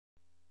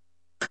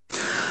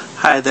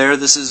Hi there,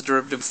 this is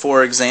Derivative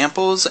 4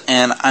 Examples,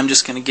 and I'm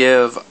just going to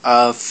give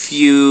a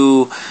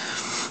few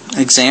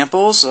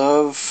examples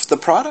of the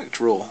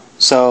product rule.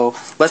 So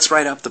let's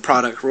write up the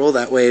product rule,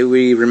 that way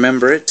we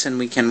remember it and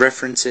we can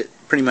reference it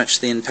pretty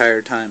much the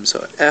entire time.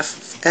 So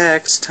f of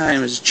x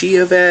times g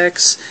of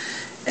x,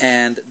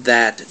 and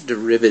that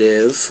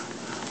derivative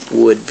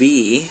would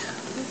be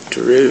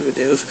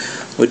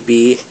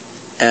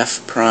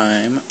f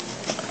prime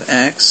of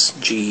x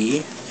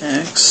g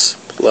x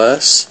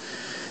plus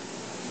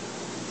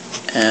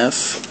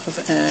f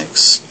of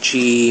x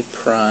g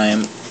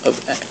prime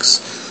of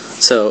x.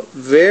 So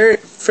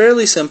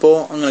fairly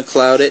simple. I'm going to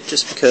cloud it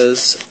just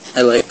because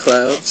I like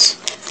clouds.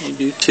 You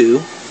do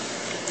too.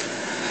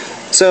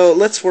 So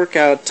let's work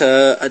out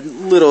a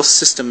little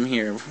system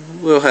here.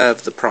 We'll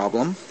have the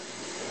problem.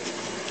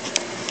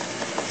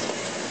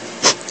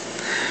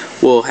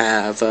 We'll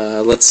have,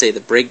 let's say,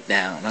 the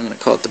breakdown. I'm going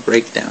to call it the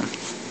breakdown.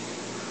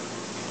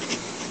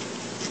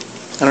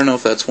 I don't know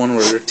if that's one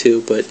word or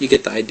two, but you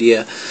get the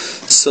idea.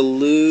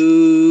 Solution.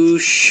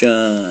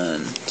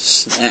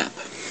 Snap.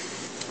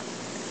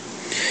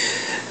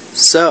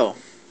 So,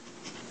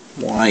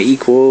 y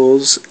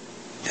equals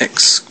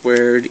x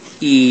squared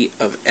e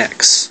of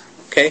x.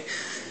 Okay?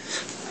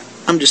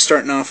 I'm just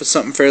starting off with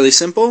something fairly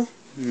simple.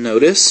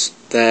 Notice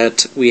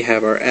that we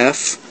have our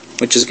f,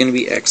 which is going to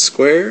be x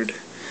squared.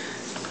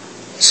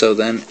 So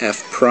then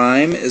f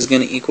prime is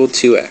going to equal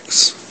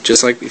 2x,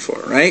 just like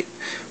before, right?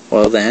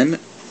 Well then,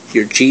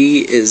 your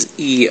g is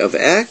e of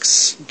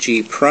x,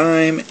 g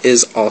prime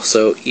is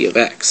also e of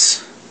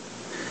x.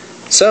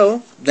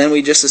 So, then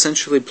we just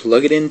essentially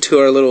plug it into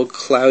our little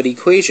cloud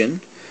equation.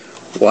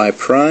 Y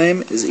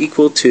prime is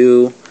equal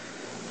to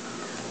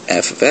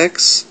f of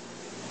x,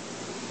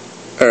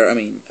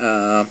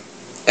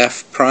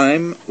 f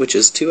prime, which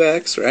is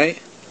 2x,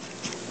 right?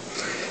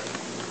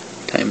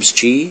 Times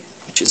g,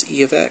 which is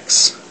e of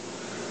x,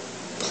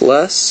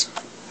 plus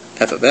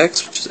f of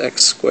x, which is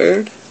x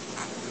squared,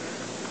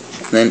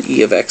 and then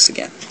e of x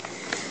again.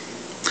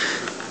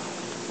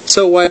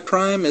 So y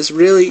prime is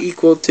really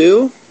equal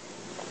to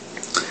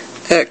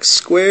x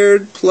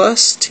squared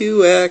plus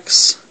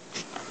 2x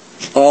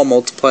all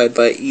multiplied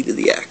by e to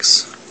the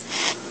x.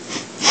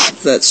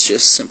 That's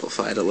just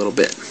simplified a little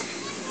bit.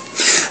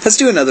 Let's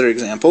do another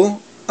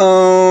example.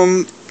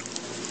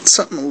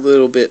 Something a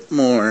little bit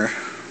more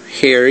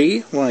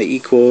hairy. Y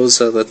equals,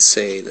 let's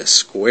say, the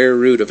square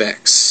root of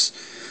x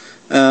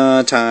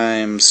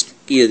times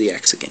e to the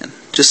x again.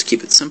 Just to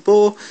keep it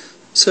simple.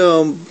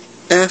 So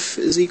f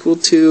is equal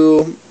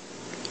to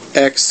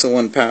x to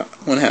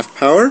 1/2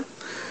 power.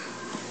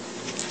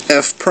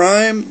 F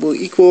prime will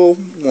equal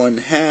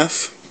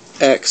 1/2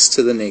 x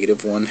to the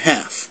negative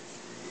 1/2.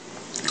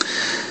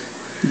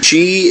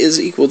 G is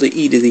equal to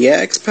e to the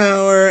x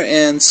power,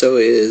 and so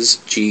is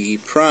g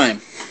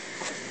prime.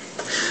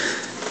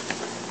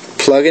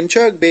 Plug and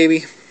chug,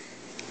 baby.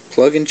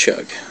 Plug and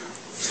chug.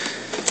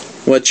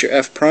 What's your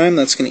f prime?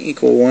 That's going to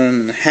equal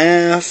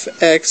 1/2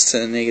 x to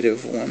the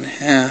negative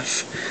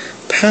 1/2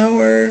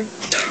 power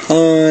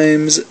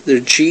times the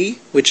g,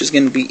 which is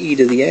going to be e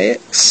to the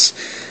x,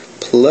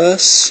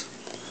 plus,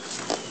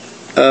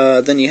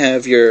 then you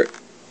have your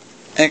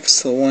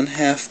x to the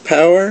 1/2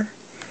 power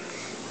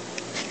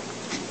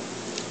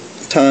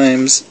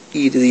times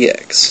e to the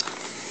x.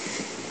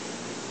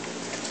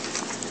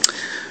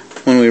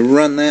 When we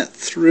run that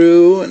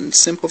through and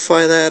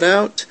simplify that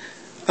out,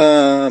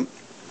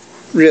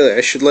 really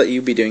I should let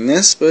you be doing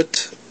this,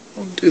 but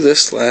I'll do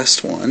this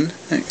last one.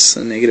 X to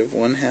the negative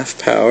 1/2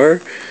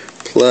 power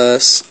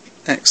plus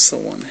x to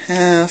the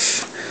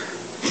 1/2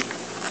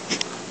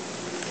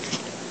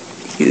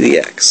 e to the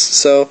x.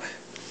 So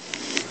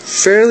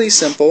fairly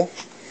simple.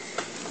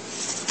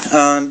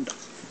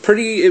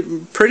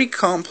 Pretty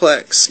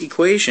complex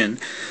equation,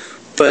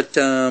 but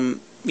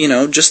you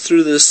know, just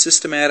through the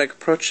systematic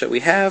approach that we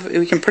have,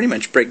 we can pretty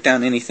much break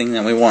down anything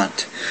that we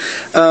want.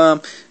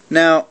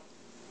 Now,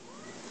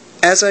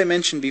 as I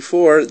mentioned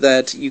before,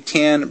 that you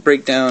can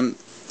break down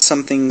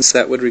some things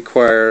that would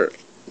require,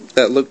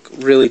 that look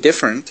really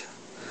different,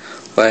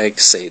 like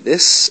say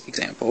this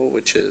example,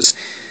 which is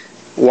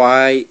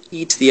y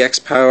e to the x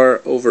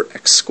power over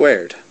x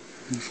squared.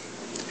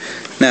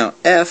 Now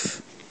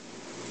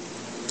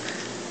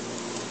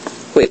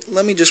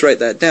let me just write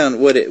that down.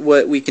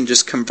 What we can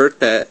just convert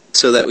that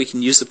so that we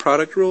can use the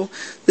product rule.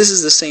 This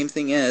is the same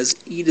thing as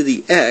e to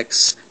the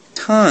x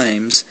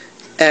times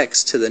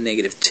x to the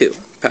negative 2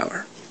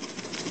 power.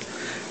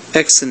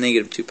 X to the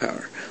negative 2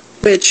 power.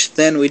 Which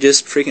then we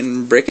just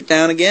freaking break it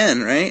down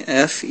again, right?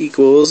 F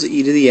equals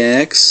e to the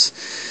x,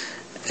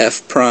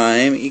 f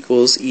prime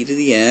equals e to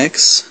the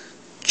x,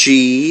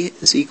 g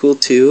is equal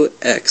to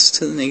x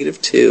to the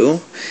negative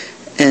 2,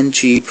 and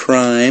g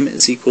prime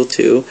is equal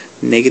to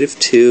negative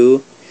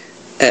 2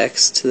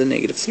 x to the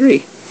negative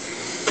 3.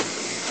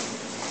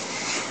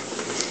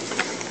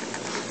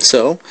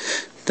 So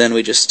then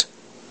we just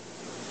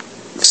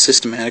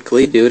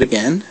systematically do it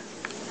again.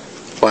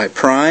 Y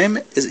prime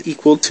is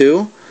equal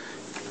to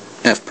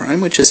f prime,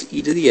 which is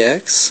e to the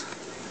x,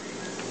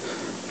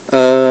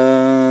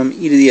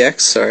 e to the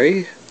x,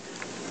 sorry,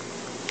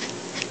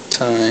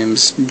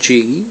 times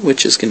g,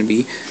 which is going to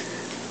be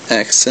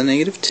x to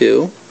the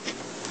 -2,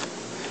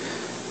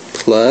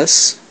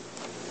 plus,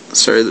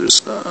 sorry,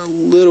 there's a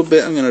little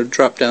bit, I'm going to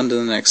drop down to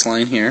the next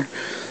line here,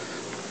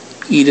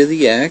 e to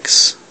the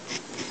x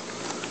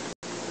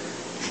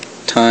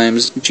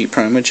times g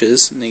prime, which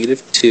is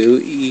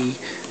 -2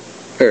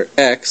 or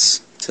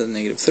x to the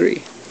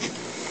 -3.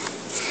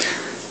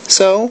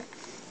 So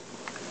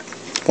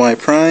y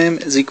prime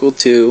is equal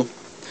to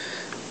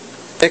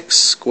x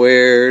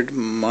squared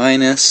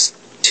minus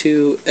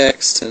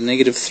 2x to the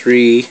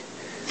 -3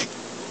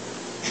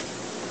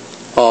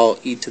 all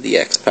e to the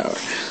x power.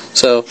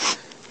 So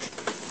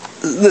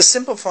the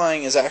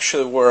simplifying is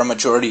actually where a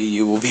majority of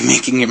you will be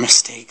making your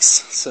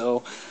mistakes.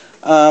 So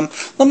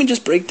let me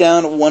just break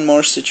down one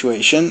more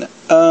situation.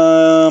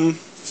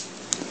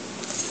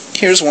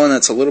 Here's one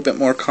that's a little bit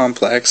more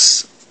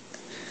complex.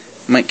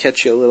 Might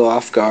catch you a little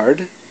off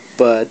guard,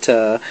 but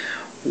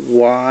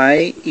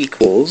y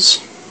equals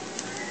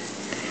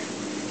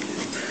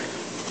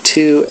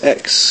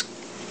 2x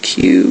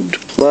cubed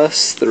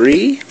plus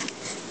 3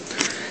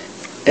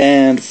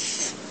 and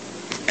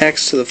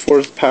x to the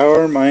 4th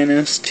power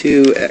minus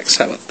 2x.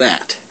 How about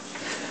that?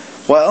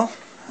 Well,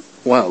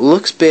 while it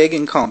looks big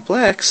and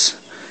complex,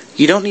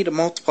 you don't need to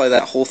multiply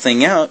that whole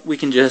thing out. We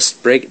can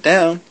just break it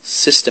down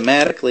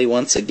systematically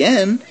once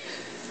again.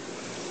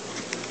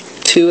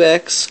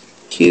 2x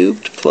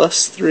cubed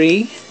plus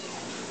 3.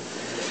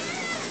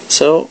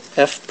 So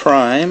f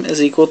prime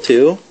is equal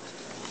to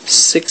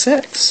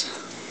 6x.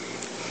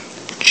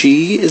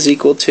 G is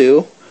equal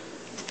to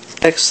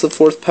x to the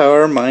 4th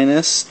power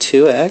minus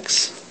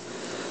 2x.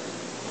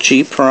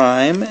 G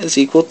prime is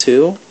equal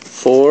to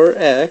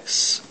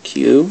 4x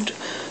cubed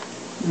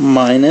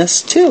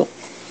minus 2.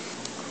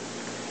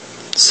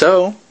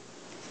 So,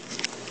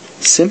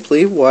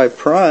 simply y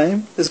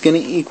prime is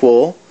going to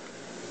equal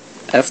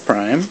f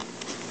prime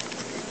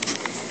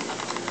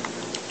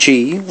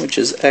g, which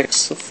is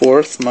x to the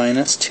 4th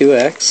minus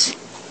 2x,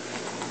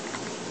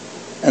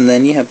 and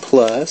then you have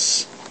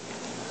plus,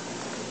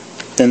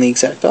 then the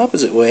exact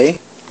opposite way,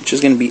 which is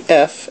going to be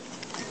f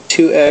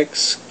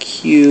 2x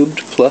cubed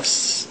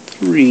plus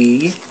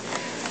 3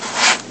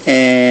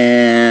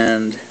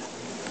 and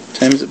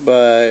times it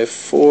by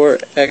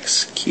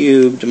 4x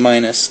cubed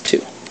minus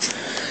 2.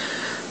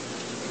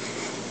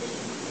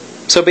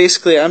 So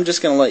basically I'm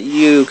just going to let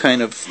you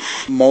kind of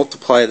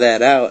multiply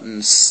that out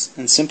and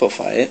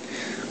simplify it,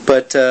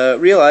 but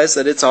realize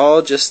that it's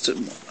all just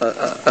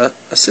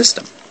a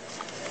system.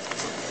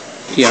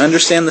 You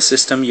understand the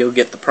system, you'll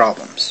get the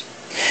problems.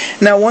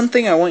 Now one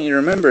thing I want you to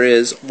remember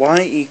is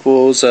y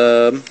equals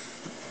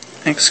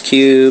x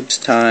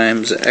cubed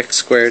times x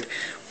squared.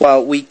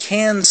 While we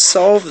can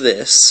solve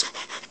this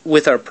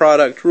with our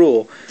product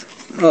rule,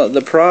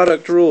 the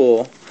product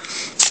rule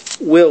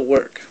will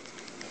work.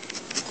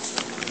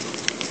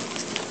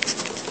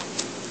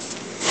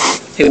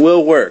 It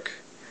will work.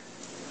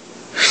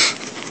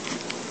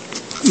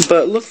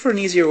 But look for an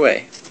easier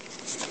way.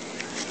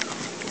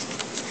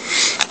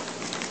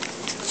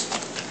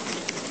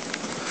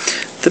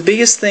 The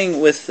biggest thing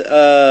with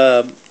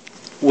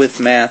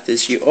math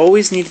is you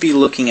always need to be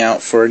looking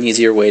out for an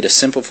easier way to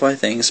simplify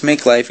things,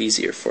 make life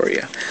easier for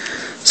you.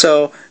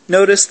 So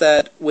notice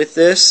that with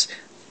this,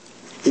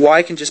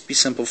 y can just be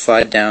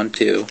simplified down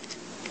to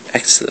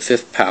x to the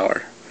 5th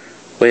power,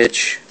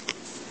 which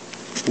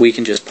we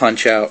can just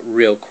punch out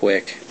real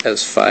quick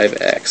as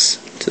 5x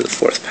to the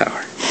 4th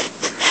power.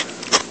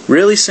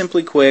 Really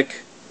simply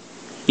quick.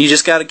 You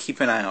just got to keep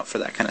an eye out for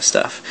that kind of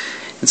stuff.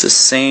 It's the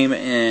same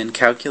in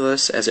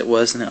calculus as it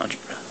was in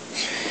algebra.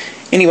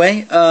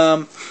 Anyway,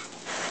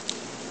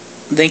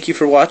 thank you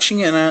for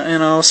watching, and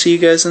I'll see you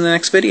guys in the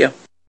next video.